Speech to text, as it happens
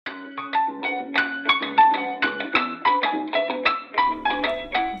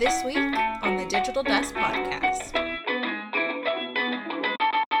This week on the Digital Dust Podcast.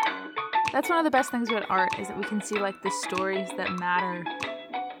 That's one of the best things about art, is that we can see like the stories that matter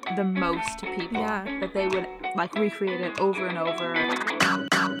the most to people. Yeah. That they would like recreate it over and over.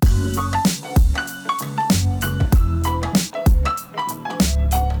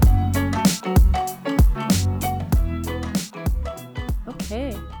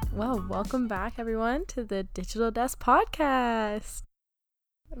 Okay. Well, welcome back everyone to the Digital Dust Podcast.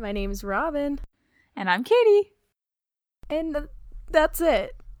 My name is Robin. And I'm Katie. And that's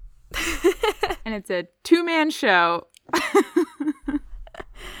it. And it's a two-man show.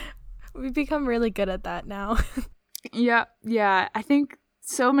 We've become really good at that now. Yeah. I think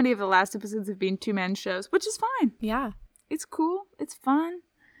so many of the last episodes have been two-man shows, which is fine. Yeah. It's cool. It's fun.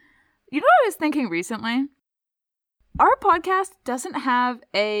 You know what I was thinking recently? Our podcast doesn't have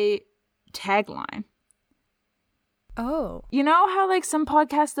a tagline. Oh. You know how like some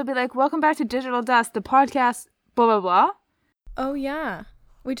podcasts they'll be like, welcome back to Digital Dust, the podcast, blah, blah, blah. Oh, yeah.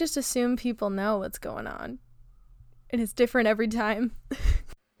 We just assume people know what's going on. And it's different every time.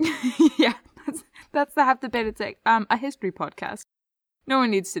 Yeah, that's the half the bit. It's like a history podcast. No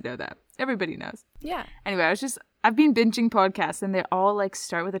one needs to know that. Everybody knows. Yeah. Anyway, I've been binging podcasts and they all like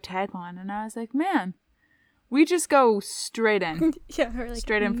start with a tagline. And I was like, man, we just go straight in. Yeah, we're like,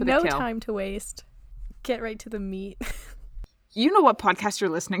 straight in for the no kill. time to waste. Get right to the meat. You know what podcast you're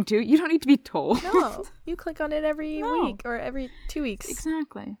listening to. You don't need to be told. No, you click on it every No. week or every 2 weeks.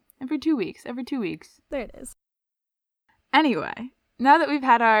 Exactly. Every 2 weeks. There it is. Anyway, now that we've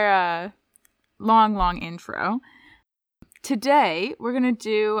had our long intro, today we're going to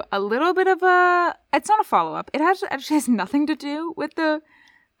do a little bit of it's not a follow-up. It actually has nothing to do with the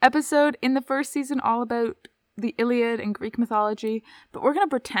episode in the first season all about the Iliad and Greek mythology, but we're going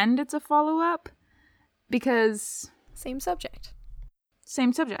to pretend it's a follow-up because... Same subject.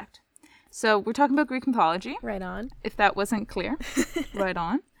 Same subject. So we're talking about Greek mythology. Right on. If that wasn't clear. Right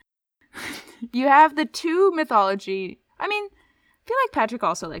on. You have the two mythology... I mean, I feel like Patrick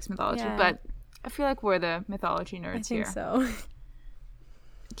also likes mythology, Yeah. but I feel like we're the mythology nerds I think here. so.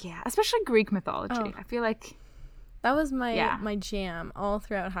 Yeah, especially Greek mythology. Oh. I feel like... That was my jam all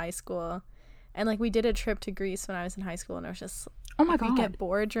throughout high school. And like we did a trip to Greece when I was in high school and I was just... Oh my we god. get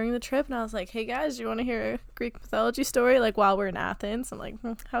bored during the trip and I was like, hey guys, do you want to hear a Greek mythology story? Like while we're in Athens. I'm like,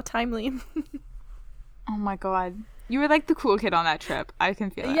 how timely. Oh my god. You were like the cool kid on that trip. I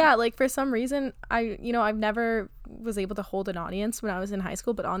can feel it. Yeah, like for some reason, I've never was able to hold an audience when I was in high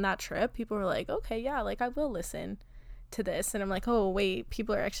school, but on that trip, people were like, okay, yeah, like I will listen to this. And I'm like, oh, wait,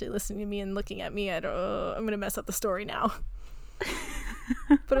 people are actually listening to me and looking at me. I'm going to mess up the story now.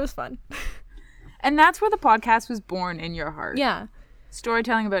 But it was fun. And that's where the podcast was born in your heart. Yeah.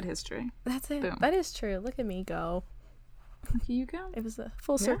 Storytelling about history. That's it. Boom. That is true. Look at me go. Here you go. It was a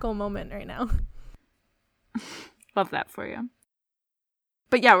full circle moment right now. Love that for you.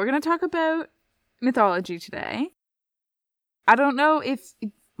 But yeah, we're going to talk about mythology today. I don't know if...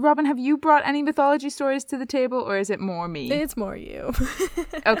 Robin, have you brought any mythology stories to the table, or is it more me? It's more you.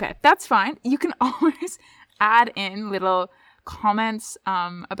 Okay, that's fine. You can always add in little comments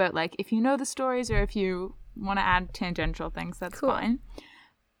about, like, if you know the stories or if you want to add tangential things, that's Cool. fine.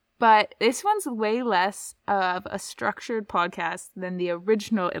 But this one's way less of a structured podcast than the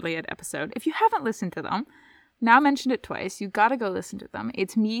original Iliad episode. If you haven't listened to them, now I mentioned it twice, you gotta go listen to them.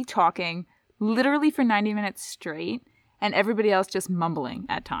 It's me talking literally for 90 minutes straight and everybody else just mumbling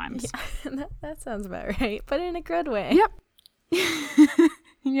at times. Yeah, that sounds about right, but in a good way. Yep.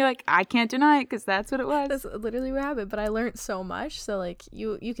 And you're like, I can't deny it because that's what it was. That's literally what happened, but I learned so much, so like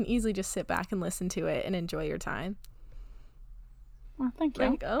you can easily just sit back and listen to it and enjoy your time. Well, thank There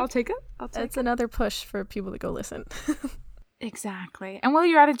you. you go. I'll take it. That's another push for people to go listen. Exactly. And while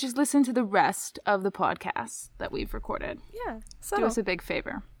you're at it, just listen to the rest of the podcasts that we've recorded. Yeah. Do us a big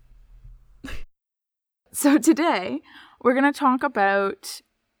favor. So today, we're going to talk about,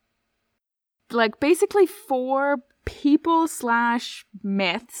 like, basically 4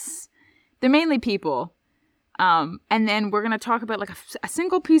 people/myths. They're mainly people. And then we're going to talk about, like, a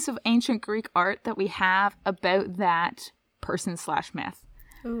single piece of ancient Greek art that we have about that person/myth.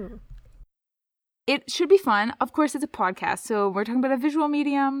 Ooh. It should be fun. Of course, it's a podcast, so we're talking about a visual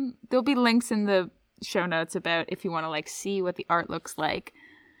medium. There'll be links in the show notes about if you want to, like, see what the art looks like.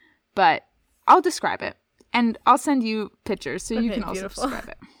 But I'll describe it. And I'll send you pictures so you can also describe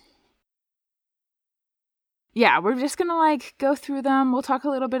it. Yeah, we're just going to, like, go through them. We'll talk a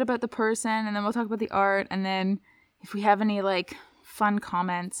little bit about the person, and then we'll talk about the art. And then if we have any, like, fun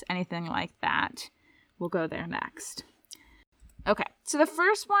comments, anything like that, we'll go there next. Okay, so the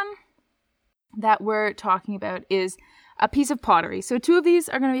first one that we're talking about is a piece of pottery. So 2 of these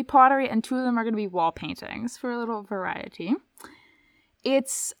are going to be pottery and 2 of them are going to be wall paintings for a little variety.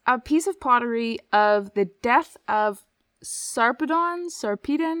 It's a piece of pottery of the death of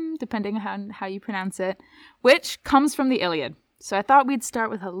Sarpedon, depending on how you pronounce it, which comes from the Iliad. So I thought we'd start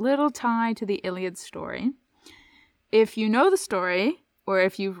with a little tie to the Iliad story. If you know the story, or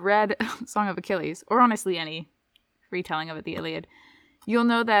if you've read Song of Achilles, or honestly any retelling of it, the Iliad, you'll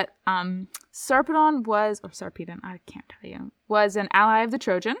know that Sarpedon was an ally of the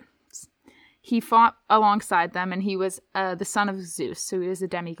Trojans. He fought alongside them, and he was the son of Zeus, so he was a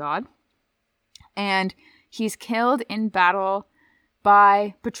demigod. And he's killed in battle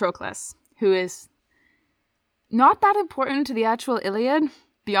by Patroclus, who is not that important to the actual Iliad,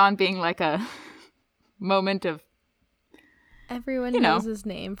 beyond being like a moment of... Everyone knows his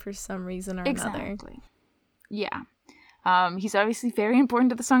name for some reason or another. Exactly. Yeah. He's obviously very important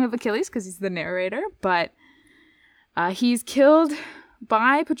to the Song of Achilles because he's the narrator, but he's killed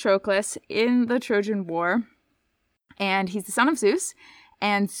by Patroclus in the Trojan War, and he's the son of Zeus,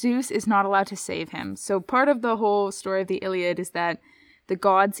 and Zeus is not allowed to save him. So part of the whole story of the Iliad is that the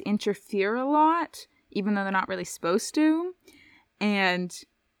gods interfere a lot, even though they're not really supposed to, and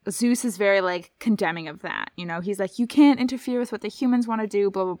Zeus is very, like, condemning of that, you know? He's like, you can't interfere with what the humans want to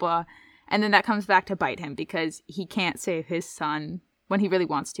do, blah, blah, blah. And then that comes back to bite him because he can't save his son when he really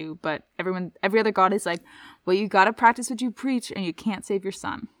wants to. But every other god is like, well, you gotta practice what you preach and you can't save your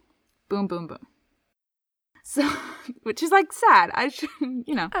son. Boom, boom, boom. So, which is, like, sad. I think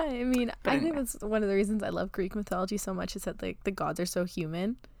that's one of the reasons I love Greek mythology so much is that, like, the gods are so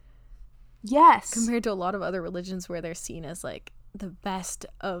human. Yes. Compared to a lot of other religions where they're seen as, like, the best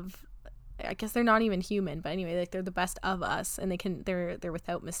of... I guess they're not even human, but anyway, like, they're the best of us, and they're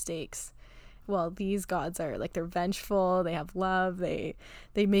without mistakes. Well, these gods are, like, they're vengeful, they have love, they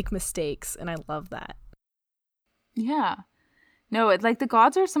make mistakes, and I love that. Yeah. No, like, the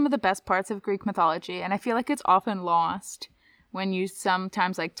gods are some of the best parts of Greek mythology, and I feel like it's often lost when you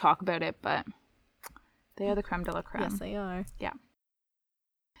sometimes, like, talk about it, but they are the creme de la creme. Yes, they are. Yeah.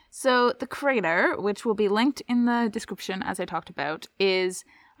 So the crater, which will be linked in the description as I talked about, is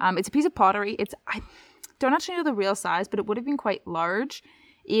it's a piece of pottery. I don't actually know the real size, but it would have been quite large.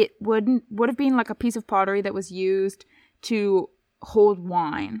 It would have been like a piece of pottery that was used to hold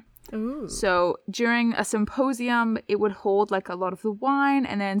wine. Ooh. So during a symposium, it would hold like a lot of the wine,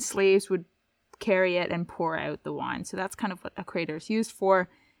 and then slaves would carry it and pour out the wine. So that's kind of what a crater is used for.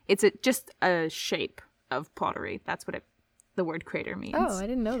 It's just a shape of pottery. That's what the word crater means. Oh, I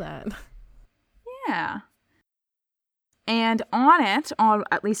didn't know that. Yeah. And on it, on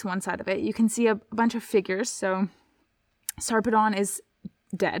at least one side of it, you can see a bunch of figures. So Sarpedon is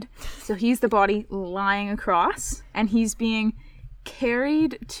dead. So he's the body lying across, and he's being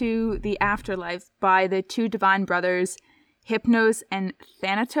carried to the afterlife by the 2 divine brothers, Hypnos and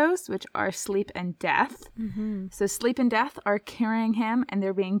Thanatos, which are sleep and death. Mm-hmm. So sleep and death are carrying him, and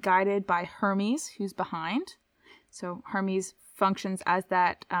they're being guided by Hermes, who's behind. So Hermes functions as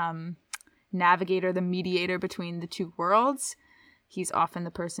that navigator, the mediator between the 2 worlds. He's often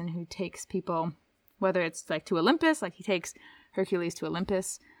the person who takes people, whether it's like to Olympus, like he takes Hercules to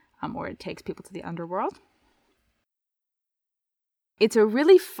Olympus, or it takes people to the underworld. It's a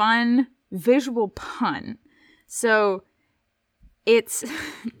really fun visual pun. So it's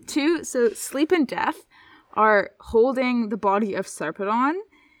so sleep and death are holding the body of Sarpedon,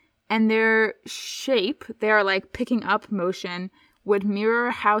 and their shape, they are like picking up motion, would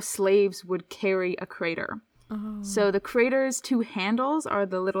mirror how slaves would carry a crater. Oh. So the crater's 2 handles are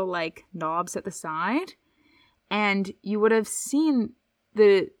the little like knobs at the side, and you would have seen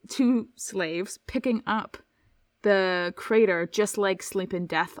the 2 slaves picking up the crater just like sleep and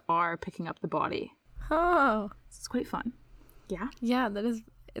death are picking up the body. Oh. It's quite fun. Yeah? Yeah,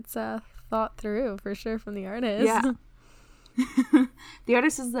 it's thought through for sure from the artist. Yeah. The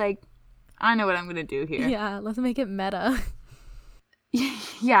artist is like, I know what I'm going to do here. Yeah, let's make it meta.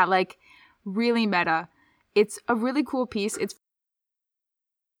 Yeah, like really meta. It's a really cool piece.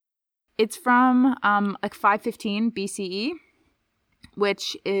 It's from like 515 BCE,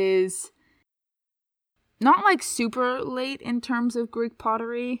 which is not like super late in terms of Greek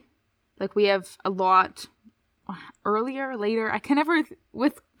pottery. Like we have a lot earlier, later. I can never,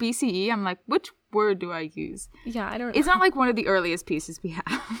 with BCE, I'm like, which word do I use? Yeah, I don't. It's not like one of the earliest pieces we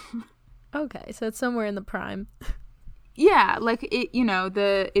have. Okay, so it's somewhere in the prime. Yeah, like it,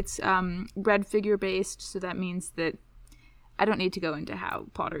 it's red figure based, so that means that I don't need to go into how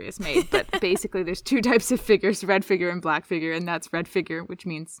pottery is made, but basically there's 2 types of figures, red figure and black figure, and that's red figure, which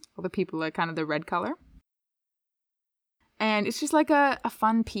means all the people are kind of the red color. And it's just like a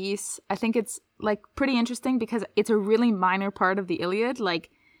fun piece. I think it's like pretty interesting because it's a really minor part of the Iliad.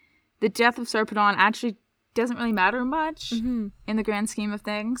 Like the death of Sarpedon actually doesn't really matter much in the grand scheme of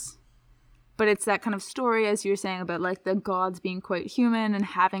things. But it's that kind of story, as you were saying, about like the gods being quite human and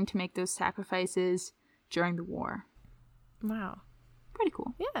having to make those sacrifices during the war. Wow. Pretty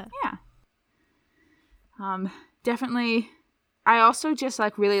cool. Yeah. Yeah. Definitely. I also just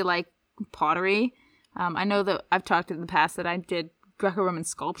like really like pottery. I know that I've talked in the past that I did Greco-Roman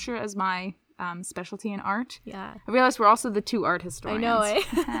sculpture as my specialty in art. Yeah. I realized we're also the two art historians. I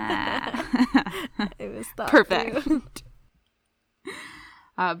know, It was thought perfect. through.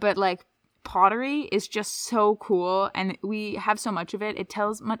 But like pottery is just so cool, and we have so much of it. It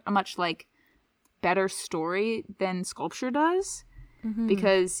tells a much like better story than sculpture does,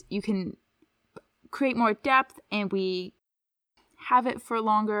 because you can create more depth, and we have it for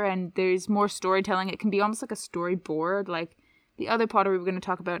longer, and there's more storytelling. It can be almost like a storyboard. Like the other pottery we're going to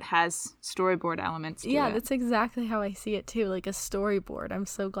talk about has storyboard elements to it. Yeah, that's exactly how I see it too, like a storyboard. I'm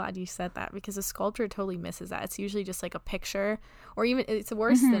so glad you said that, because a sculpture totally misses that. It's usually just like a picture, or even it's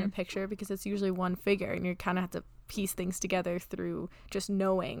worse than a picture because it's usually one figure, and you kind of have to piece things together through just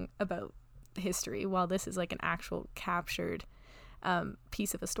knowing about history, while this is like an actual captured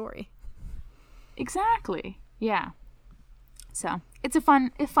piece of a story. Exactly. Yeah. So it's a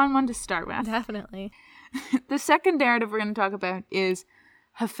fun one to start with. Definitely. The second narrative we're going to talk about is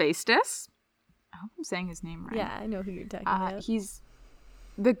Hephaestus. I hope I'm saying his name right. Yeah, I know who you're talking about. He's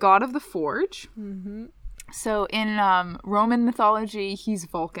the god of the forge. So in Roman mythology, he's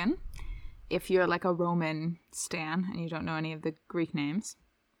Vulcan. If you're like a Roman stan and you don't know any of the Greek names.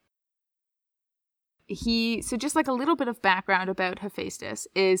 So just like a little bit of background about Hephaestus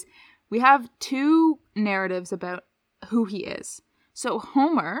is we have two narratives about who he is. So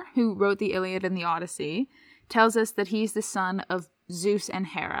Homer, who wrote the Iliad and the Odyssey, tells us that he's the son of Zeus and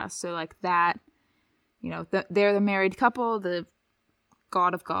Hera. So like that, they're the married couple, the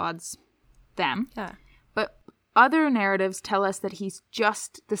god of gods, them. Yeah. But other narratives tell us that he's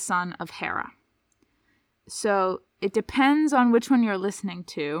just the son of Hera. So it depends on which one you're listening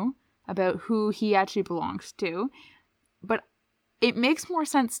to about who he actually belongs to. But it makes more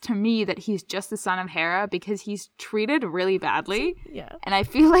sense to me that he's just the son of Hera because he's treated really badly. Yeah. And I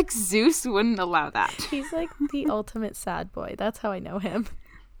feel like Zeus wouldn't allow that. He's like the ultimate sad boy. That's how I know him.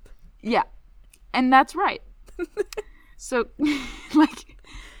 Yeah. And that's right. So, like,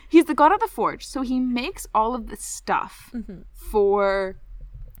 he's the god of the forge. So he makes all of the stuff for,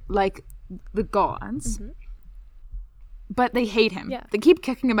 like, the gods. But they hate him. Yeah. They keep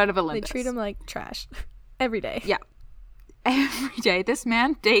kicking him out of Olympus. They treat him like trash every day. Yeah. Every day. This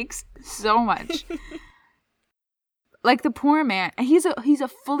man takes so much. Like the poor man. And he's a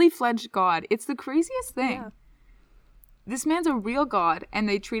fully fledged god. It's the craziest thing. Yeah. This man's a real god and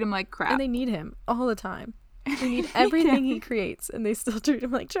they treat him like crap. And they need him all the time. They need everything he creates, and they still treat him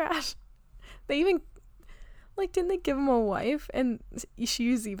like trash. They even, like, didn't they give him a wife? And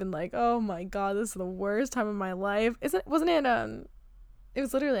she's even like, oh my god, this is the worst time of my life. Wasn't it, it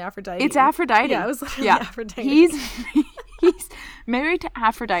was literally Aphrodite. It's Aphrodite. Yeah, it was literally Aphrodite. He's married to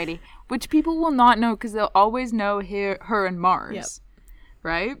Aphrodite, which people will not know because they'll always know her and Mars. Yep.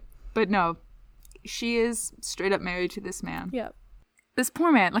 Right? But no, she is straight up married to this man. Yep. This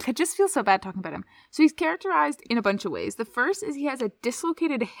poor man, like, I just feel so bad talking about him. So he's characterized in a bunch of ways. The first is he has a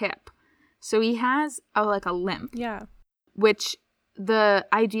dislocated hip. So he has a limp. Yeah. Which the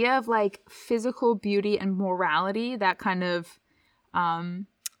idea of like physical beauty and morality, that kind of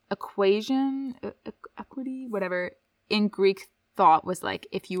equity, whatever, in Greek thought was like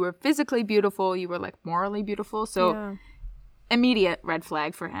if you were physically beautiful, you were like morally beautiful. So immediate red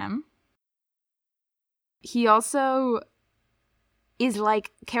flag for him. He also is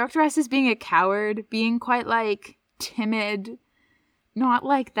like characterized as being a coward, being quite like timid, not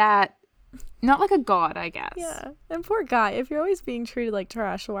like that, not like a god, I guess. Yeah. And poor guy, if you're always being treated like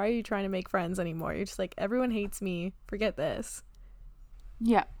trash, why are you trying to make friends anymore? You're just like, everyone hates me, forget this.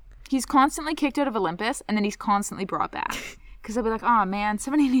 Yeah. He's constantly kicked out of Olympus, and then he's constantly brought back. Because I'll be like, oh man,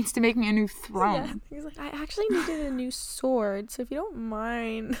 somebody needs to make me a new throne. Yeah. He's like, I actually needed a new sword, so if you don't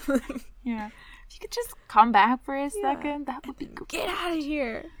mind. Yeah. If you could just come back for a second, that would be good. Get out of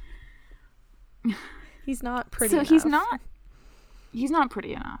here. He's not pretty enough. So he's not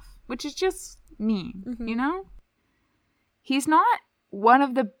pretty enough, which is just mean, you know? He's not one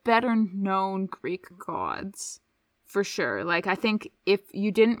of the better known Greek gods, for sure. Like, I think if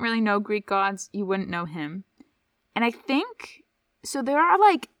you didn't really know Greek gods, you wouldn't know him. And I think, so there are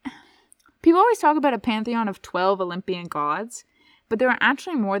like, people always talk about a pantheon of 12 Olympian gods, but there are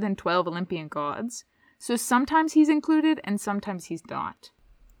actually more than 12 Olympian gods. So sometimes he's included and sometimes he's not.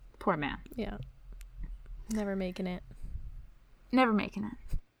 Poor man. Yeah. Never making it. Never making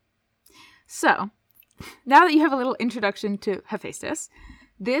it. So, now that you have a little introduction to Hephaestus,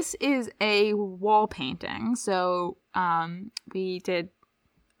 this is a wall painting. So, we did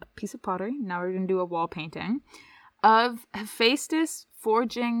a piece of pottery. Now we're going to do a wall painting of Hephaestus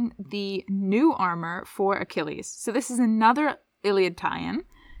forging the new armor for Achilles. So this is another Iliad tie-in,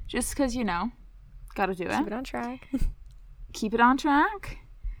 just because, gotta do it. Keep it on track. Keep it on track.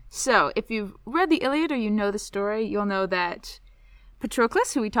 So, if you've read the Iliad or you know the story, you'll know that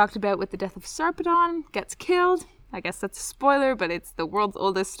Patroclus, who we talked about with the death of Sarpedon, gets killed. I guess that's a spoiler, but it's the world's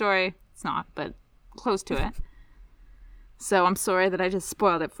oldest story. It's not, but close to it. So I'm sorry that I just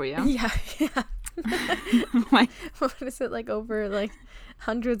spoiled it for you. Yeah. What is it, over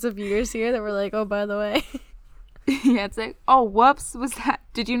hundreds of years here that we're like, oh, by the way. Yeah, it's like, oh, whoops, was that?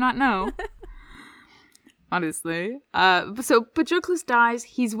 Did you not know? Honestly. So Patroclus dies.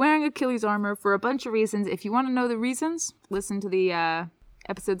 He's wearing Achilles' armor for a bunch of reasons. If you want to know the reasons, listen to the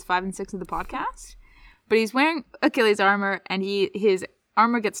episodes 5 and 6 of the podcast. But he's wearing Achilles' armor, and his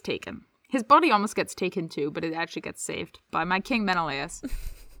armor gets taken. His body almost gets taken too, but it actually gets saved by my king Menelaus.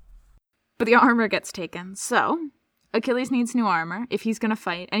 But the armor gets taken. So Achilles needs new armor if he's going to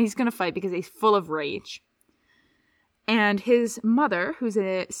fight. And he's going to fight because he's full of rage. And his mother, who's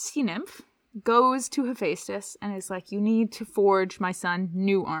a sea nymph, goes to Hephaestus and is like, you need to forge my son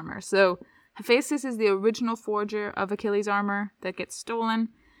new armor. So Hephaestus is the original forger of Achilles' armor that gets stolen.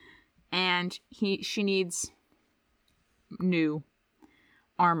 And she needs new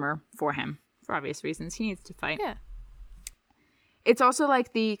armor for him for obvious reasons. He needs to fight. Yeah. It's also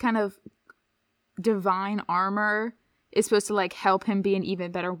like the kind of divine armor is supposed to help him be an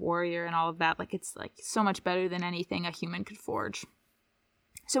even better warrior and all of that. It's so much better than anything a human could forge.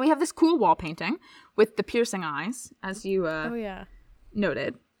 So we have this cool wall painting with the piercing eyes, as you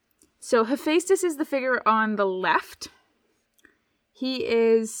noted. So Hephaestus is the figure on the left. He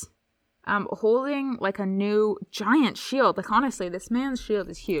is holding a new giant shield. Honestly, this man's shield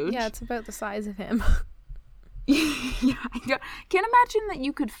is huge. Yeah, it's about the size of him. Yeah, I can't imagine that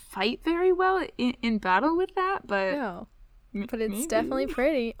you could fight very well in battle with that, but No. But it's maybe. definitely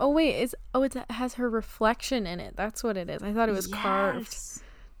pretty. Oh wait, it has her reflection in it. That's what it is. I thought it was carved.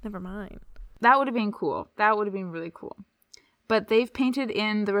 Never mind. That would have been cool. That would have been really cool. But they've painted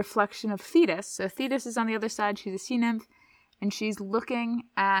in the reflection of Thetis. So Thetis is on the other side. She's a sea nymph. And she's looking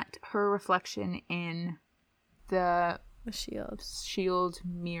at her reflection in the shield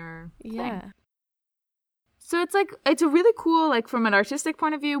mirror thing. Yeah. So it's a really cool, from an artistic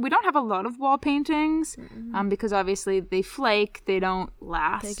point of view. We don't have a lot of wall paintings because obviously they flake. They don't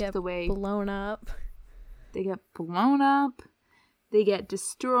last They get the way. blown up. They get blown up. They get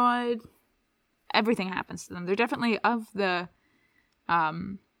destroyed. Everything happens to them. They're definitely of the,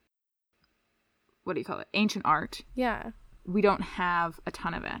 what do you call it? Ancient art. Yeah. We don't have a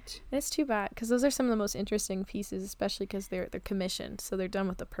ton of it. It's too bad because those are some of the most interesting pieces, especially because they're commissioned, so they're done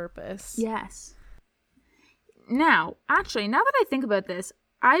with a purpose. Yes. Now that I think about this,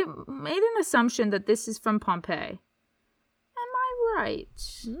 I made an assumption that this is from Pompeii. Am I right?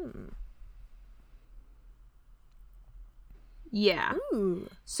 Yeah. Ooh.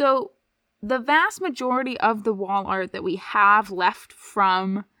 So the vast majority of the wall art that we have left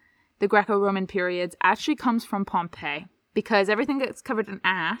from the Greco-Roman periods actually comes from Pompeii because everything gets covered in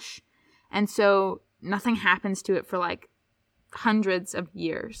ash, and so nothing happens to it for hundreds of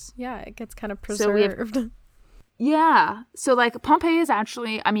years. Yeah, it gets kind of preserved. Yeah. So Pompeii is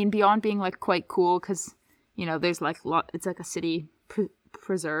actually, beyond being quite cool because, there's it's a city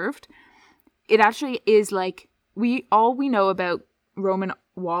preserved. It actually is all we know about Roman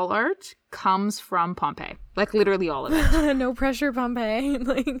wall art comes from Pompeii. Literally all of it. No pressure, Pompeii.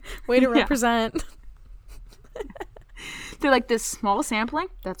 Way to represent. They're this small sampling.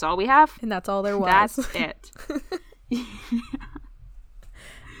 That's all we have. And that's all there was. That's it.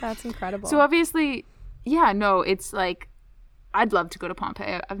 That's incredible. So obviously, yeah, no, it's I'd love to go to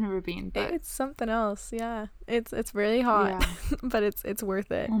Pompeii. I've never been, but it's something else. Yeah, it's really hot, but it's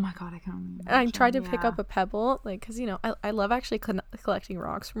worth it. Oh my god, I can't remember. I tried to pick up a pebble, because I love actually collecting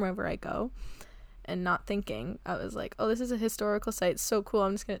rocks from wherever I go, and not thinking. I was like, oh, this is a historical site, so cool.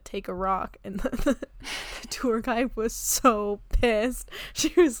 I'm just gonna take a rock, and the tour guide was so pissed.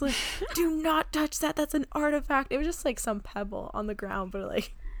 She was like, "Do not touch that. That's an artifact." It was just some pebble on the ground, but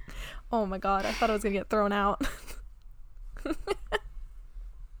oh my god, I thought I was gonna get thrown out. But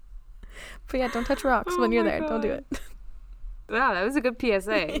yeah, don't touch rocks when you're there. God. Don't do it. Wow, that was a good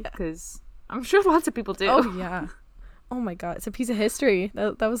PSA because I'm sure lots of people do. Oh yeah. oh my god, it's a piece of history.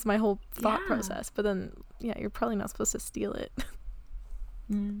 That was my whole thought Yeah. process. But then, yeah, you're probably not supposed to steal it.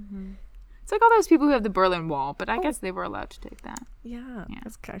 Mm-hmm. It's like all those people who have the Berlin Wall, but I guess they were allowed to take that. Yeah, Yeah.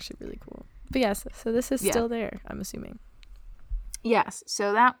 that's actually really cool. But yes, so this is still there, I'm assuming. Yes,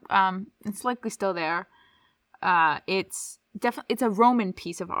 so that it's likely still there. It's a Roman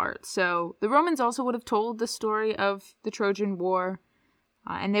piece of art. So the Romans also would have told the story of the Trojan War,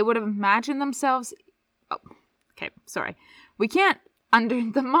 and they would have imagined themselves. Oh, okay, sorry. We can't.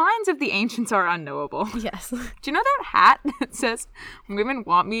 The minds of the ancients are unknowable. Yes. Do you know that hat that says "Women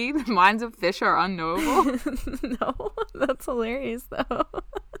want me"? The minds of fish are unknowable. No, that's hilarious though.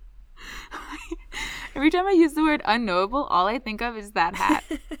 Every time I use the word unknowable, all I think of is that hat.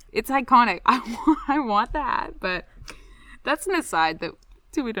 It's iconic. I want the hat, but that's an aside that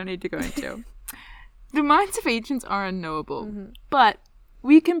we don't need to go into. The minds of ancients are unknowable, but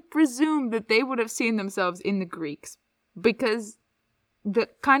we can presume that they would have seen themselves in the Greeks, because the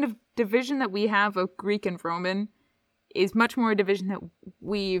kind of division that we have of Greek and Roman is much more a division that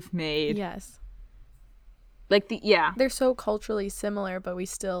we've made. Yes. Like They're so culturally similar, but we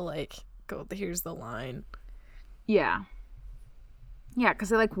still like go, here's the line. Yeah. Yeah, because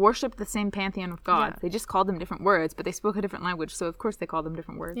they like worship the same pantheon of gods. Yeah. They just called them different words, but they spoke a different language, so of course they call them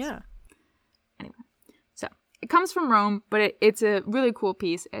different words. Yeah. Anyway, so it comes from Rome, but it's a really cool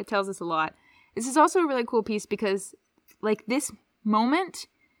piece. It tells us a lot. This is also a really cool piece because, like, this moment,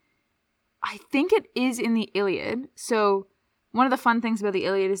 I think it is in the Iliad. So one of the fun things about the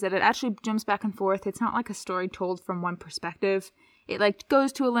Iliad is that it actually jumps back and forth. It's not like a story told from one perspective. It like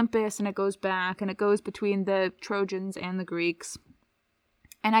goes to Olympus and it goes back and it goes between the Trojans and the Greeks.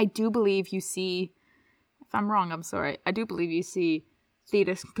 And I do believe you see, if I'm wrong, I'm sorry, I do believe you see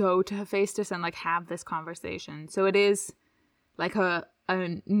Thetis go to Hephaestus and like have this conversation. So it is like a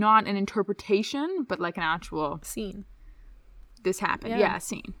not an interpretation, but like an actual Scene. This happened. Yeah,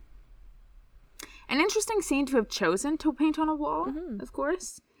 scene. An interesting scene to have chosen to paint on a wall, of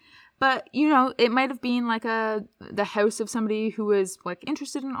course. But, you know, it might have been like the house of somebody who was like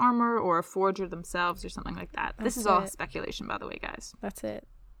interested in armor, or a forger themselves or something like that. This is all speculation, by the way, guys. That's it.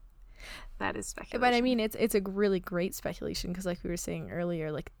 That is speculation. But I mean, it's a really great speculation because, like we were saying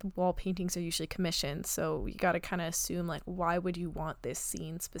earlier, like the wall paintings are usually commissioned, so you got to kind of assume like, why would you want this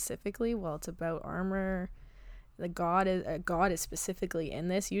scene specifically? Well, it's about armor. The god is specifically in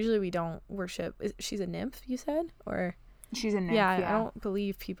this. Usually, we don't worship. She's a nymph, you said, or she's a nymph. Yeah, yeah. I don't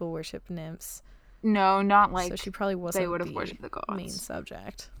believe people worship nymphs. No, not like. So she probably wasn't. They would have worshipped the gods. Main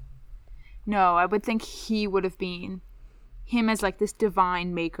subject. No, I would think he would have been. Him as like this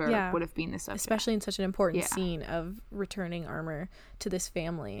divine maker would have been the subject. Especially in such an important scene of returning armor to this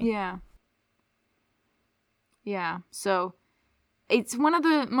family. Yeah. Yeah. So it's one of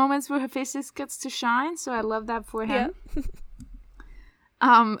the moments where Hephaestus gets to shine, so I love that for him.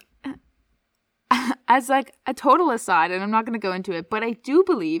 Yeah. As like a total aside, and I'm not going to go into it, but I do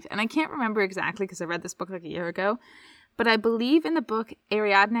believe, and I can't remember exactly because I read this book like a year ago, but I believe in the book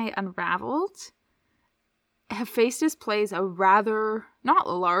Ariadne Unraveled, Hephaestus plays a rather not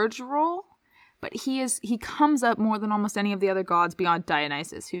large role, but he comes up more than almost any of the other gods beyond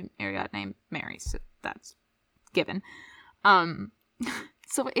Dionysus, who Ariadne marries. So that's given.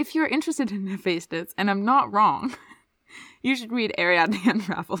 So if you're interested in Hephaestus, and I'm not wrong, you should read Ariadne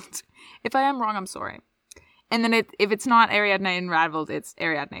Unraveled. If I am wrong, I'm sorry. And then if it's not Ariadne Unraveled, it's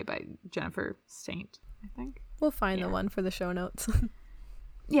Ariadne by Jennifer Saint, I think. We'll find the one for the show notes.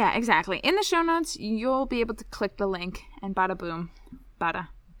 Yeah, exactly. In the show notes, you'll be able to click the link and bada boom, bada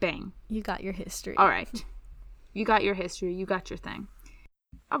bang. You got your history. All right. You got your history. You got your thing.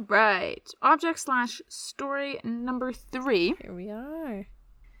 All right. Object/story number 3. Here we are.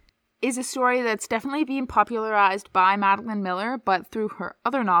 Is a story that's definitely being popularized by Madeline Miller, but through her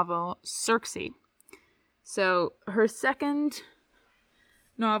other novel, Circe. So her second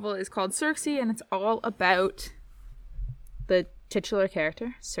novel is called Circe, and it's all about the titular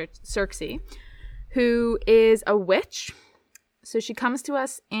character, Circe, who is a witch. So she comes to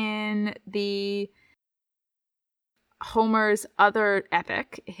us in the Homer's other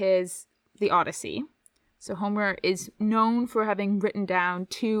epic, the Odyssey. So Homer is known for having written down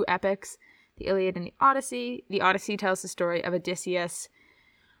 2 epics, the Iliad and the Odyssey. The Odyssey tells the story of Odysseus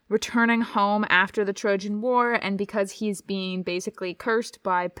returning home after the Trojan War, and because he's being basically cursed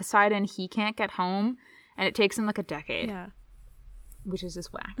by Poseidon, he can't get home, and it takes him like a decade. Yeah. Which is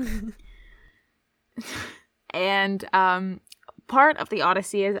just whack. And part of the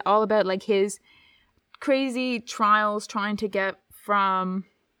Odyssey is all about like his crazy trials trying to get from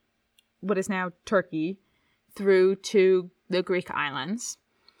what is now Turkey through to the Greek islands.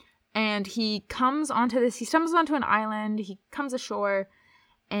 And he stumbles onto an island, he comes ashore,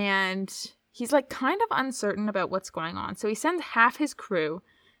 and he's like kind of uncertain about what's going on. So he sends half his crew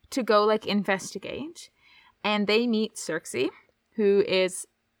to go like investigate, and they meet Circe, who is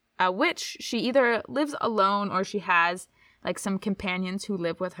a witch. She either lives alone or she has like some companions who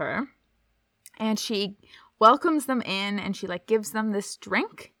live with her. And she welcomes them in, and she like gives them this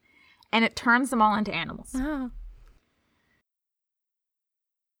drink, and it turns them all into animals. Oh.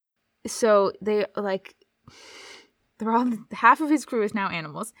 So they're all, half of his crew is now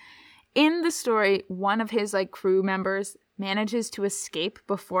animals. In the story, one of his like crew members manages to escape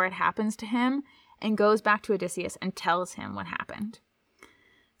before it happens to him and goes back to Odysseus and tells him what happened.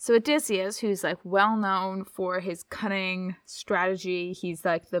 So Odysseus, who's like well known for his cunning strategy, he's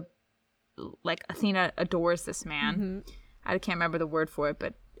like Athena adores this man. Mm-hmm. I can't remember the word for it,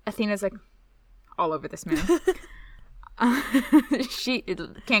 but Athena's like all over this man. She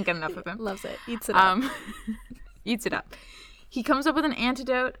can't get enough of him. Loves it. Eats it up. Eats it up. He comes up with an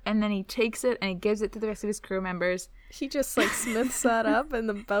antidote, and then he takes it and he gives it to the rest of his crew members. He just like smiths that up in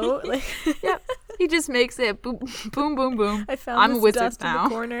the boat. Like, yeah, he just makes it boom, boom, boom, boom. I found I'm this a wizard dust now. in the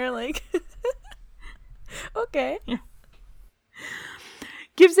corner. Like, okay. Yeah.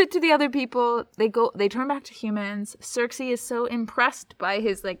 Gives it to the other people. They turn back to humans. Circe is so impressed by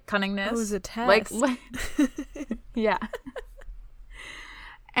his like cunningness. It was a test. Like yeah.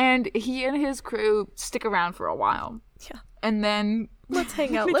 And he and his crew stick around for a while. Yeah. And then let's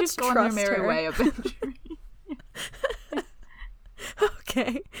hang out. they Let's just go trust on their merry her. way eventually.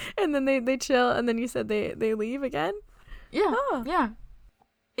 Okay. And then they chill, and then you said they leave again? Yeah. Oh. Yeah.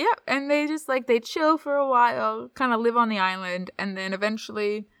 Yeah. And they just like they chill for a while, kind of live on the island, and then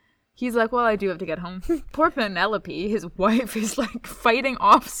eventually he's like, well, I do have to get home. Poor Penelope, his wife, is like fighting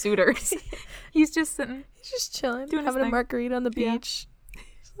off suitors. He's just sitting. He's just chilling, doing his having a thing. margarita on the Yeah. beach.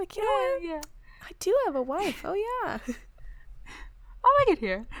 He's like, yeah, Yeah. I do have a wife. Oh, yeah. I like it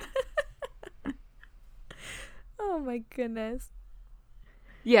here. Oh, my goodness.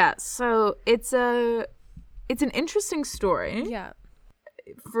 Yeah, so it's an interesting story Yeah.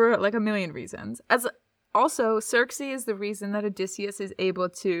 for like a million reasons. As also, Circe is the reason that Odysseus is able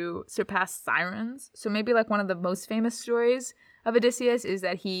to surpass sirens. So maybe like one of the most famous stories of Odysseus is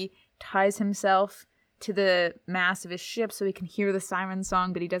that he ties himself to the mast of his ship so he can hear the siren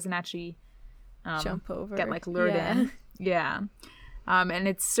song, but he doesn't actually Jump over. get like lured in. Yeah. And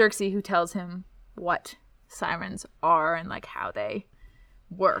it's Circe who tells him what sirens are and like how they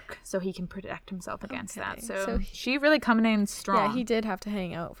work so he can protect himself against that. Okay, So, so she really coming in strong. Yeah, he did have to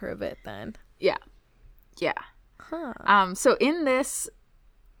hang out for a bit then. Yeah. Yeah. Huh. So in this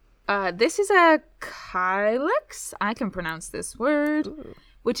this is a kylix. I can pronounce this word. Ooh.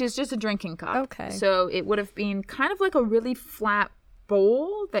 Which is just a drinking cup. Okay. So it would have been kind of like a really flat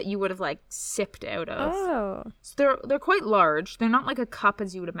bowl that you would have like sipped out of. Oh. So they're quite large. They're not like a cup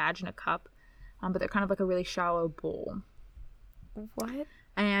as you would imagine a cup, but they're kind of like a really shallow bowl. What?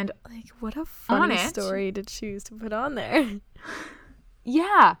 And Like, what a funny it- story to choose to put on there.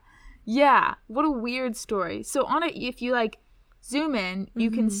 yeah, what a weird story. So on it, if you like zoom in, you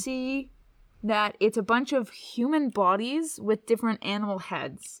can see that it's a bunch of human bodies with different animal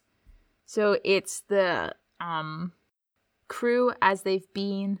heads. So it's the crew as they've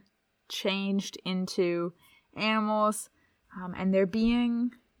been changed into animals, and they're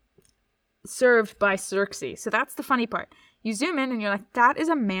being served by Circe. So that's the funny part. You zoom in and you're like, that is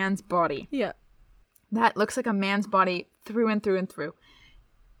a man's body. Yeah. That looks like a man's body through and through and through.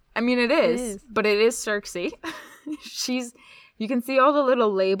 I mean, it is. But it is Circe. You can see all the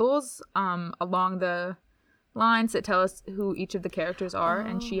little labels along the lines that tell us who each of the characters are,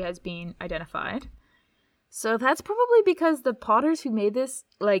 and she has been identified. So that's probably because the potters who made this,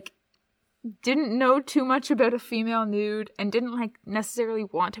 like, didn't know too much about a female nude and didn't, like, necessarily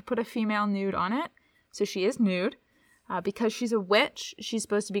want to put a female nude on it. So she is nude. Because she's a witch, she's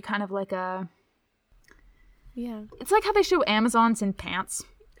supposed to be kind of like a... Yeah. It's like how they show Amazons in pants.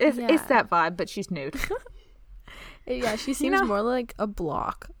 It's that vibe, but she's nude. Yeah, she seems more like a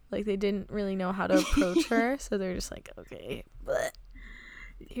block. Like, they didn't really know how to approach her, so they're just like, okay, bleh.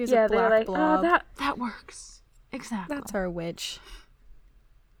 Here's a black blob. Oh, that works. Exactly. That's our witch.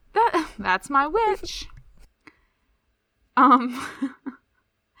 That's my witch.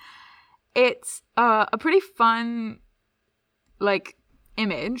 It's a pretty fun, like,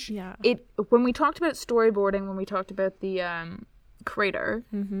 image. Yeah. When we talked about storyboarding, when we talked about the crater,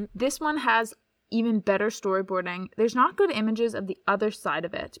 this one has even better storyboarding. There's not good images of the other side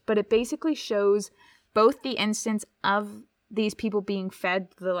of it, but it basically shows both the instance of these people being fed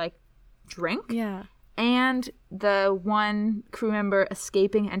the, like, drink. Yeah. and the one crew member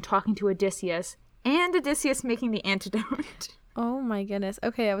escaping and talking to Odysseus, and Odysseus making the antidote. Oh my goodness.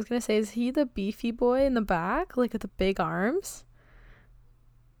 Okay, I was gonna say, is he the beefy boy in the back, like with the big arms,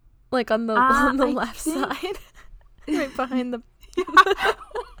 like on the left side, right behind the?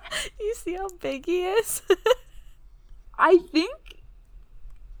 You see how big he is? I think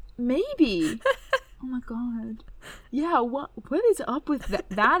maybe. Oh my god. Yeah. What is up with that?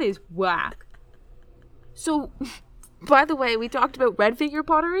 That is whack. So, by the way, we talked about red figure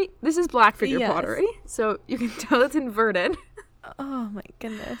pottery. This is black figure pottery, so you can tell it's inverted. Oh my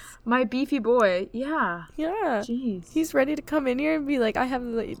goodness. My beefy boy, yeah. Jeez. He's ready to come in here and be like, I have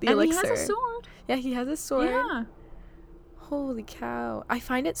the elixir. And he has a sword. Yeah, he has a sword. Yeah. Holy cow. I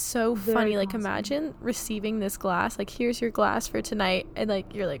find it so funny. Like, imagine receiving this glass. Like, here's your glass for tonight. And,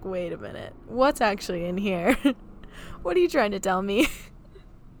 like, you're like, wait a minute. What's actually in here? What are you trying to tell me?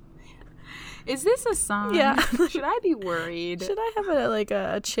 Is this a sign? Yeah. Should I be worried? Should I have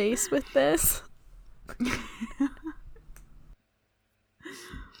a chase with this?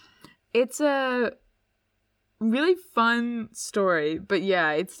 It's a really fun story, but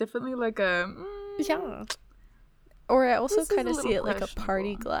yeah, it's definitely like a yeah. Or I also kind of see it like a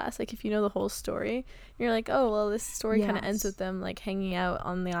party questionable. glass. Like, if you know the whole story, you're like, oh well, this story kind of ends with them like hanging out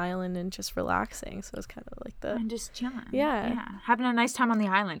on the island and just relaxing. So it's kind of like and just chilling. Yeah, having a nice time on the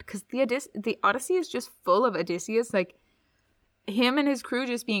island, because the Odyssey is just full of Odysseus, like him and his crew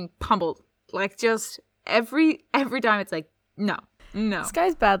just being pummeled, like just every time. It's like no. This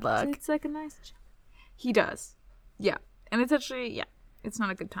guy's bad luck. So it's like a nice. He does, yeah, and it's actually it's not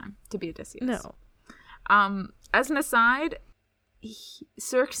a good time to be Odysseus. No. As an aside,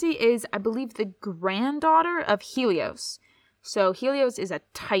 Circe is, I believe, the granddaughter of Helios. So Helios is a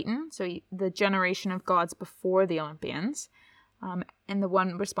Titan, so the generation of gods before the Olympians, and the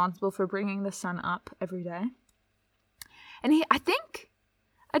one responsible for bringing the sun up every day. And I think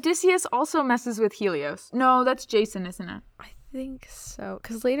Odysseus also messes with Helios. No, that's Jason, isn't it? I think so,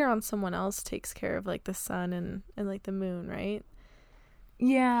 because later on someone else takes care of like the sun and like the moon, right?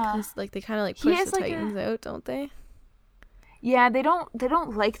 Yeah, like they kind of like push the like Titans out, don't they? Yeah, they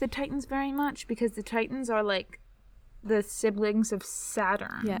don't like the Titans very much, because the Titans are like the siblings of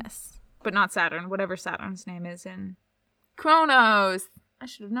Saturn. Yes, but not Saturn. Whatever Saturn's name is in Kronos. I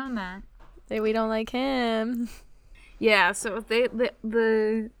should have known that. We don't like him. Yeah, so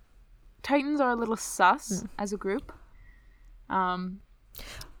the Titans are a little sus as a group.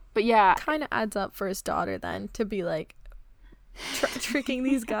 But yeah, kind of adds up for his daughter then to be like tricking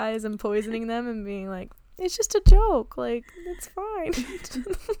these guys and poisoning them and being like, it's just a joke, like it's fine.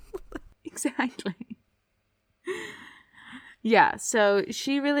 Exactly. Yeah, so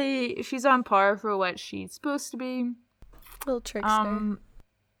she's on par for what she's supposed to be. Little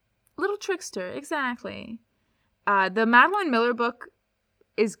trickster, exactly. The Madeline Miller book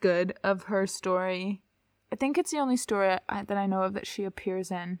is good of her story. I think it's the only story that I know of that she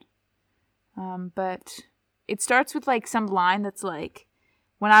appears in. But it starts with like some line that's like,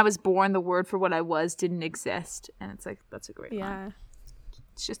 when I was born, the word for what I was didn't exist. And it's like, that's a great line.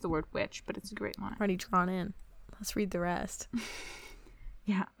 It's just the word witch, but it's a great line. Already drawn in. Let's read the rest.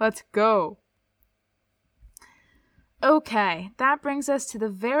 Yeah, let's go. Okay, that brings us to the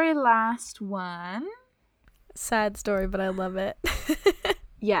very last one. Sad story, but I love it.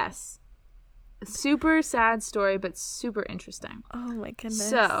 Yes. A super sad story, but super interesting. Oh my goodness.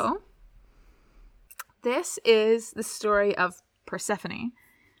 So, this is the story of Persephone,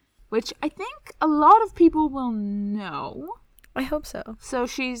 which I think a lot of people will know. I hope so. So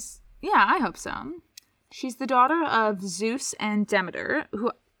I hope so. She's the daughter of Zeus and Demeter,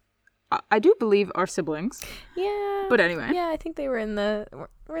 who I do believe are siblings. Yeah. But anyway. Yeah, I think they were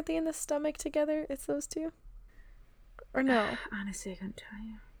weren't they in the stomach together? It's those two? Or no? Honestly, I couldn't tell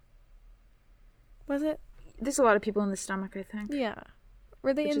you. Was it? There's a lot of people in the stomach, I think. Yeah.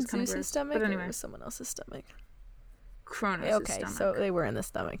 Were they Which in is kinda Zeus's gross. stomach, But anyway. or was someone else's stomach? Kronos' Okay, stomach. so they were in the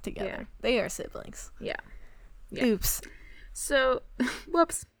stomach together. Yeah. They are siblings. Yeah. Oops. So,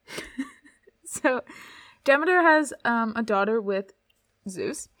 whoops. So, Demeter has a daughter with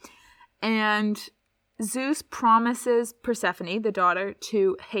Zeus, and Zeus promises Persephone, the daughter,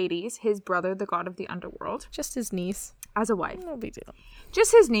 to Hades, his brother, the god of the underworld. Just his niece. As a wife. No big deal.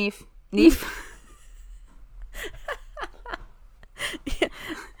 Just his niece. Niece? Yeah,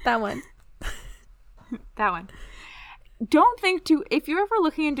 that one. That one. Don't think if you're ever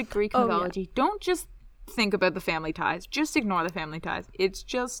looking into Greek mythology, don't just think about the family ties. Just ignore the family ties. It's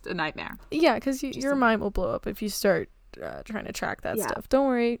just a nightmare. Yeah, because your mind will blow up if you start trying to track that stuff. Don't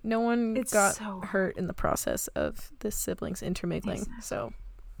worry. No one got hurt in the process of the siblings intermingling. Exactly. So,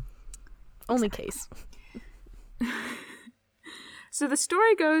 only case. So the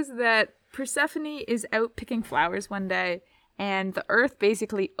story goes that Persephone is out picking flowers one day, and the earth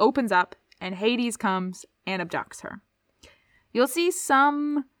basically opens up, and Hades comes and abducts her. You'll see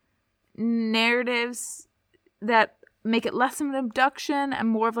some narratives that make it less of an abduction and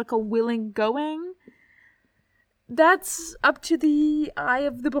more of like a willing going. That's up to the eye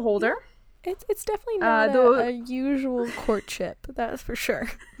of the beholder. It's definitely not a usual courtship, that's for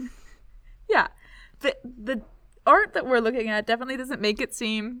sure. Yeah. The art that we're looking at definitely doesn't make it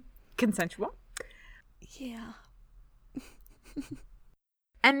seem consensual. Yeah.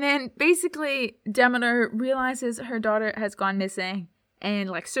 And then basically Demeter realizes her daughter has gone missing and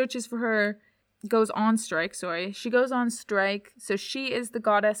like searches for her, goes on strike, She goes on strike. So she is the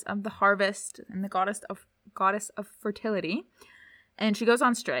goddess of the harvest and the goddess of fertility. And she goes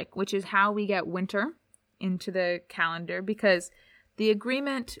on strike, which is how we get winter into the calendar, because the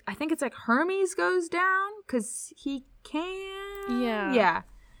agreement, I think it's like Hermes goes down because he can. Yeah.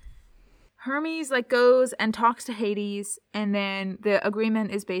 Hermes like goes and talks to Hades, and then the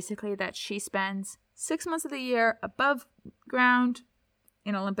agreement is basically that she spends 6 months of the year above ground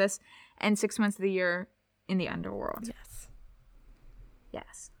in Olympus and 6 months of the year in the underworld.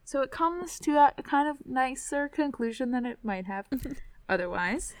 Yes. So it comes to a kind of nicer conclusion than it might have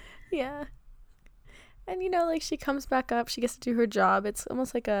otherwise. Yeah. And, like, she comes back up. She gets to do her job. It's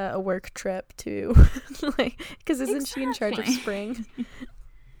almost like a work trip, too. Like, because isn't she in charge of spring?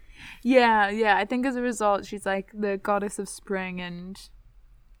 Yeah. I think as a result, she's, like, the goddess of spring. And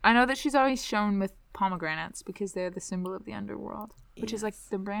I know that she's always shown with pomegranates because they're the symbol of the underworld. Which is, like,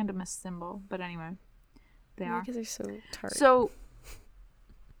 the randomest symbol. But anyway, they are. Because they're so tart. So...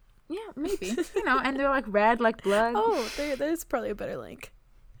 yeah, maybe. And they're like red like blood. Oh, there's probably a better link.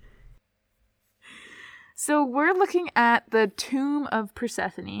 So we're looking at the tomb of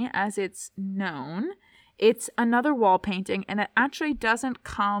Persephone as it's known. It's another wall painting, and it actually doesn't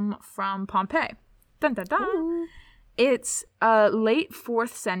come from Pompeii. Dun, dun, dun. Ooh. It's a late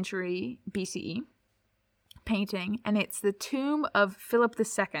 4th century BCE painting, and it's the tomb of Philip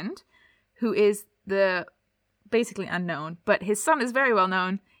II, who is the basically unknown, but his son is very well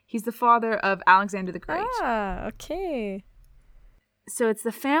known. He's the father of Alexander the Great. Ah, okay. So it's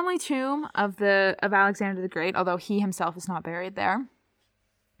the family tomb of Alexander the Great, although he himself is not buried there.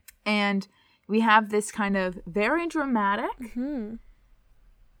 And we have this kind of very dramatic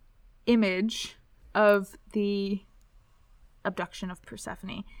image of the abduction of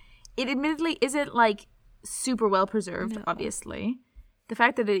Persephone. It admittedly isn't like super well preserved, obviously. The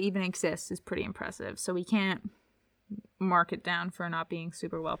fact that it even exists is pretty impressive, so we can't mark it down for not being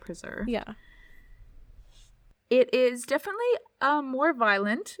super well preserved. Yeah. It is definitely more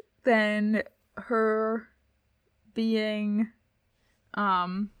violent than her being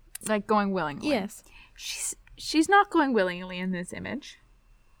like going willingly. Yes. She's not going willingly in this image.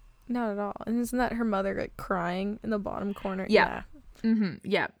 Not at all. And isn't that her mother like crying in the bottom corner? Yeah.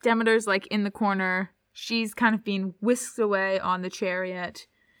 Yeah. Demeter's like in the corner. She's kind of being whisked away on the chariot.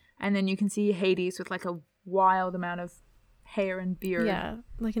 And then you can see Hades with like a wild amount of hair and beard. Yeah,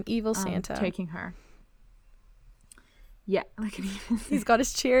 like an evil Santa. Taking her. Yeah, like an evil Santa. He's got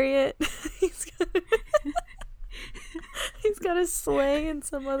his chariot. He's got a sleigh and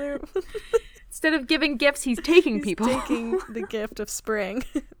some other... Instead of giving gifts, he's taking people. He's taking the gift of spring,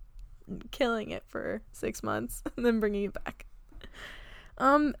 killing it for 6 months, and then bringing it back.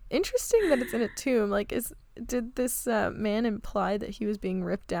 Interesting that it's in a tomb. Like, did this man imply that he was being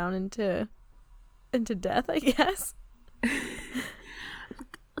ripped down into death, I guess?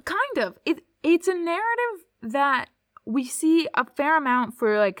 Kind of. It's a narrative that we see a fair amount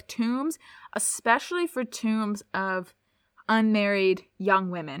for like tombs, especially for tombs of unmarried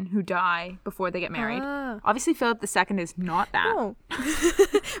young women who die before they get married. Obviously Philip II is not that. No.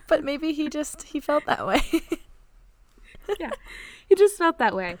 But maybe he felt that way. Yeah. He just felt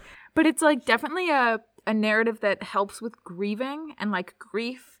that way. But it's like definitely a narrative that helps with grieving and like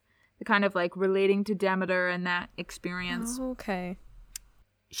grief, the kind of like relating to Demeter and that experience. Oh, okay.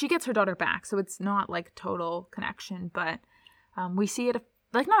 She gets her daughter back, so it's not like total connection, but we see it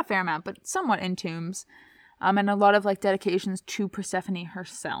like not a fair amount, but somewhat in tombs, and a lot of like dedications to Persephone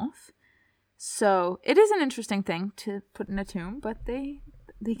herself. So it is an interesting thing to put in a tomb, but they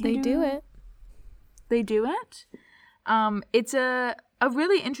do it. They do it. It's a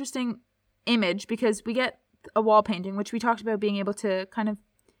really interesting image because we get a wall painting, which we talked about being able to kind of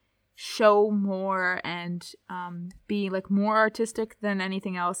show more and be like more artistic than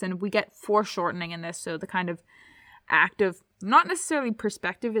anything else, and we get foreshortening in this, so the kind of act of not necessarily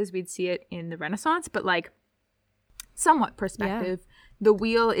perspective as we'd see it in the Renaissance, but like somewhat perspective. The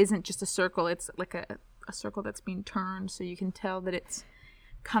wheel isn't just a circle, it's like a circle that's being turned, so you can tell that it's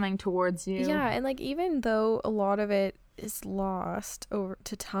coming towards you. Yeah, and like even though a lot of it is lost over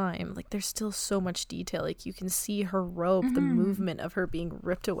to time, like there's still so much detail. Like you can see her robe, the movement of her being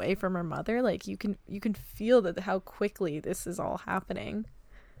ripped away from her mother. Like you can feel that how quickly this is all happening.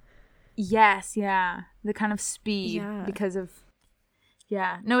 Yes, yeah, the kind of speed because of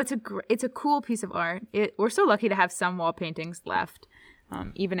no, it's a cool piece of art. We're so lucky to have some wall paintings left,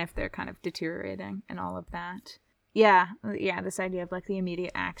 even if they're kind of deteriorating and all of that. Yeah, this idea of like the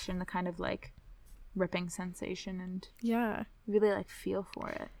immediate action, the kind of like ripping sensation, and really like feel for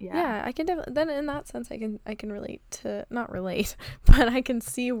it. Yeah, I can definitely, then in that sense I can relate to, not relate, but I can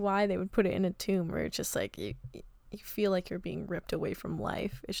see why they would put it in a tomb where it's just like you feel like you're being ripped away from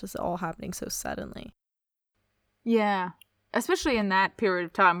life. It's just all happening so suddenly. Yeah, especially in that period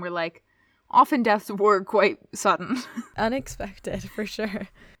of time where like often deaths were quite sudden. Unexpected, for sure.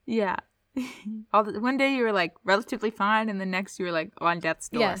 Yeah. One day you were like relatively fine, and the next you were like on death's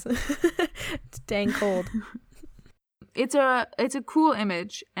door. Yes. It's dang cold. It's a cool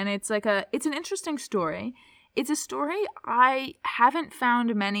image, and it's an interesting story. It's a story I haven't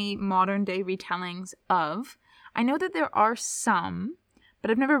found many modern day retellings of. I know that there are some, but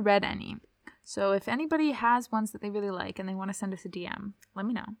I've never read any. So if anybody has ones that they really like and they want to send us a DM, let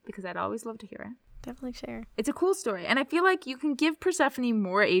me know, because I'd always love to hear it. Definitely share. It's a cool story, and I feel like you can give Persephone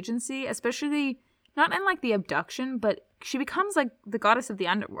more agency, especially not in like the abduction, but she becomes like the goddess of the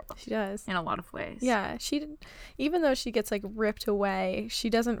underworld. She does. In a lot of ways. Yeah, even though she gets like ripped away, she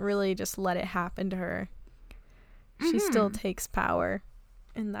doesn't really just let it happen to her. She still takes power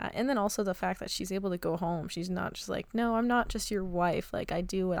in that. And then also the fact that she's able to go home. She's not just like, no, I'm not just your wife. Like, I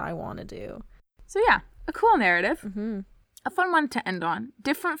do what I want to do. So yeah, a cool narrative. A fun one to end on.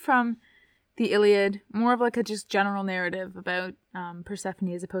 Different from the Iliad, more of like a just general narrative about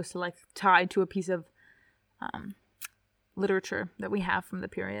Persephone, as opposed to like tied to a piece of literature that we have from the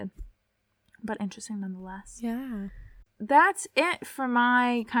period. But interesting nonetheless. Yeah. That's it for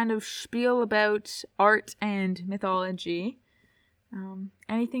my kind of spiel about art and mythology.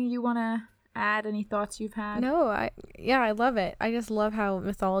 Anything you want to add? Any thoughts you've had? No, I love it. I just love how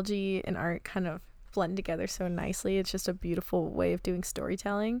mythology and art kind of blend together so nicely. It's just a beautiful way of doing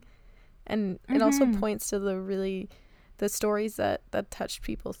storytelling. And it also points to the stories that touched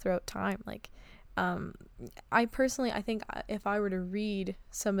people throughout time. Like, I think if I were to read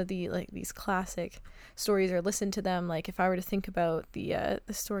some of the like these classic stories or listen to them, like if I were to think about the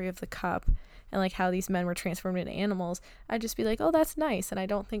story of the cup and like how these men were transformed into animals, I'd just be like, oh, that's nice. And I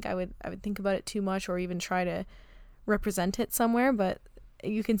don't think I would think about it too much or even try to represent it somewhere. But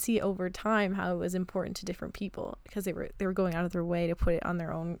you can see over time how it was important to different people because they were going out of their way to put it on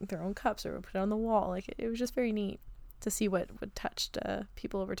their own cups or put it on the wall. Like it was just very neat to see what touched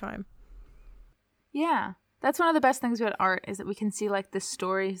people over time. Yeah, that's one of the best things about art, is that we can see like the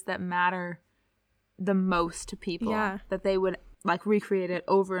stories that matter the most to people. Yeah. That they would like recreate it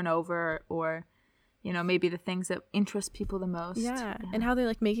over and over, or you know, maybe the things that interest people the most. Yeah. And how they're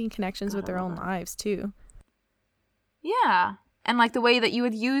like making connections with their own lives too. Yeah. And like the way that you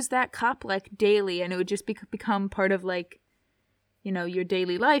would use that cup like daily, and it would just become part of like, you know, your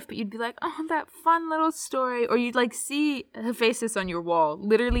daily life, but you'd be like, oh, that fun little story. Or you'd like see Hephaestus on your wall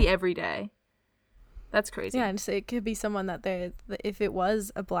literally every day. That's crazy. Yeah, and so it could be someone that if it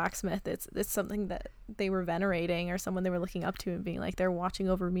was a blacksmith, it's something that they were venerating, or someone they were looking up to and being like, they're watching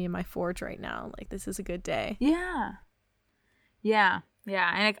over me in my forge right now. Like, this is a good day. Yeah. Yeah. Yeah.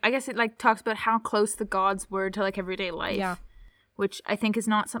 And I guess it like talks about how close the gods were to like everyday life. Yeah. Which I think is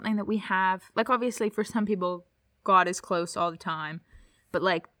not something that we have. Like, obviously for some people, God is close all the time. But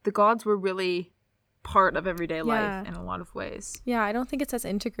like the gods were really part of everyday life in a lot of ways. Yeah, I don't think it's as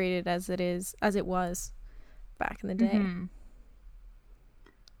integrated as it was back in the day.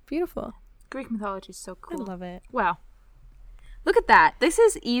 Beautiful. Greek mythology is so cool. I love it. Wow. Look at that. This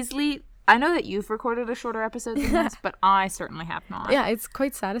is easily, I know that you've recorded a shorter episode than this, but I certainly have not. Yeah, it's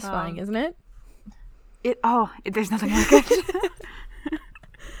quite satisfying, isn't it? There's nothing like it.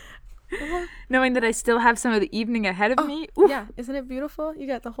 Knowing that I still have some of the evening ahead of me. Oof. Yeah, isn't it beautiful? You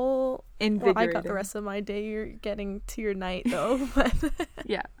got the whole... Well, I got the rest of my day. You're getting to your night, though. But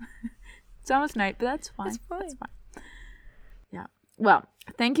yeah. It's almost night, but that's fine. That's fine. That's fine. Yeah. Well,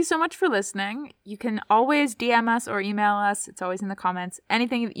 thank you so much for listening. You can always DM us or email us. It's always in the comments.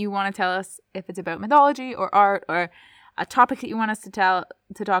 Anything that you want to tell us, if it's about mythology or art or a topic that you want us to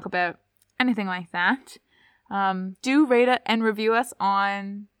talk about, anything like that. Do rate it and review us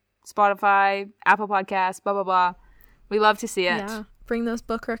on Spotify, Apple Podcasts, blah, blah, blah. We love to see it. Yeah. Bring those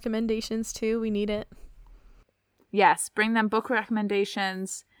book recommendations too. We need it. Yes, bring them book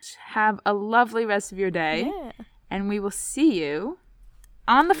recommendations. Have a lovely rest of your day. Yeah. And we will see you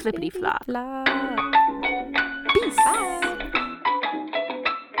on the flippity flop. Peace. Bye.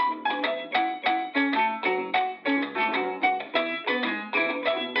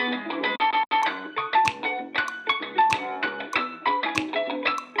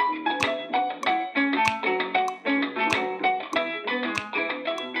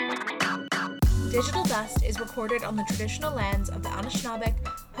 Digital Dust is recorded on the traditional lands of the Anishinaabeg,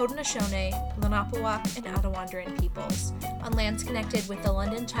 Haudenosaunee, Lenape, and Attawandaron peoples, on lands connected with the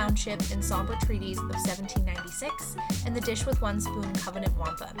London Township and Sombre Treaties of 1796 and the Dish with One Spoon Covenant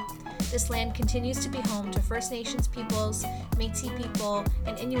Wampum. This land continues to be home to First Nations peoples, Métis people,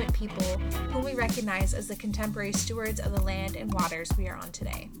 and Inuit people, whom we recognize as the contemporary stewards of the land and waters we are on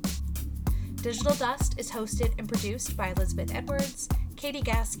today. Digital Dust is hosted and produced by Elizabeth Edwards, Katie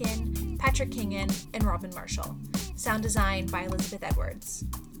Gaskin, Patrick Kingan, and Robin Marshall. Sound design by Elizabeth Edwards.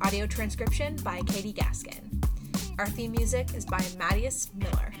 Audio transcription by Katie Gaskin. Our theme music is by Matthias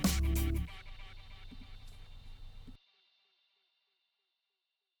Miller.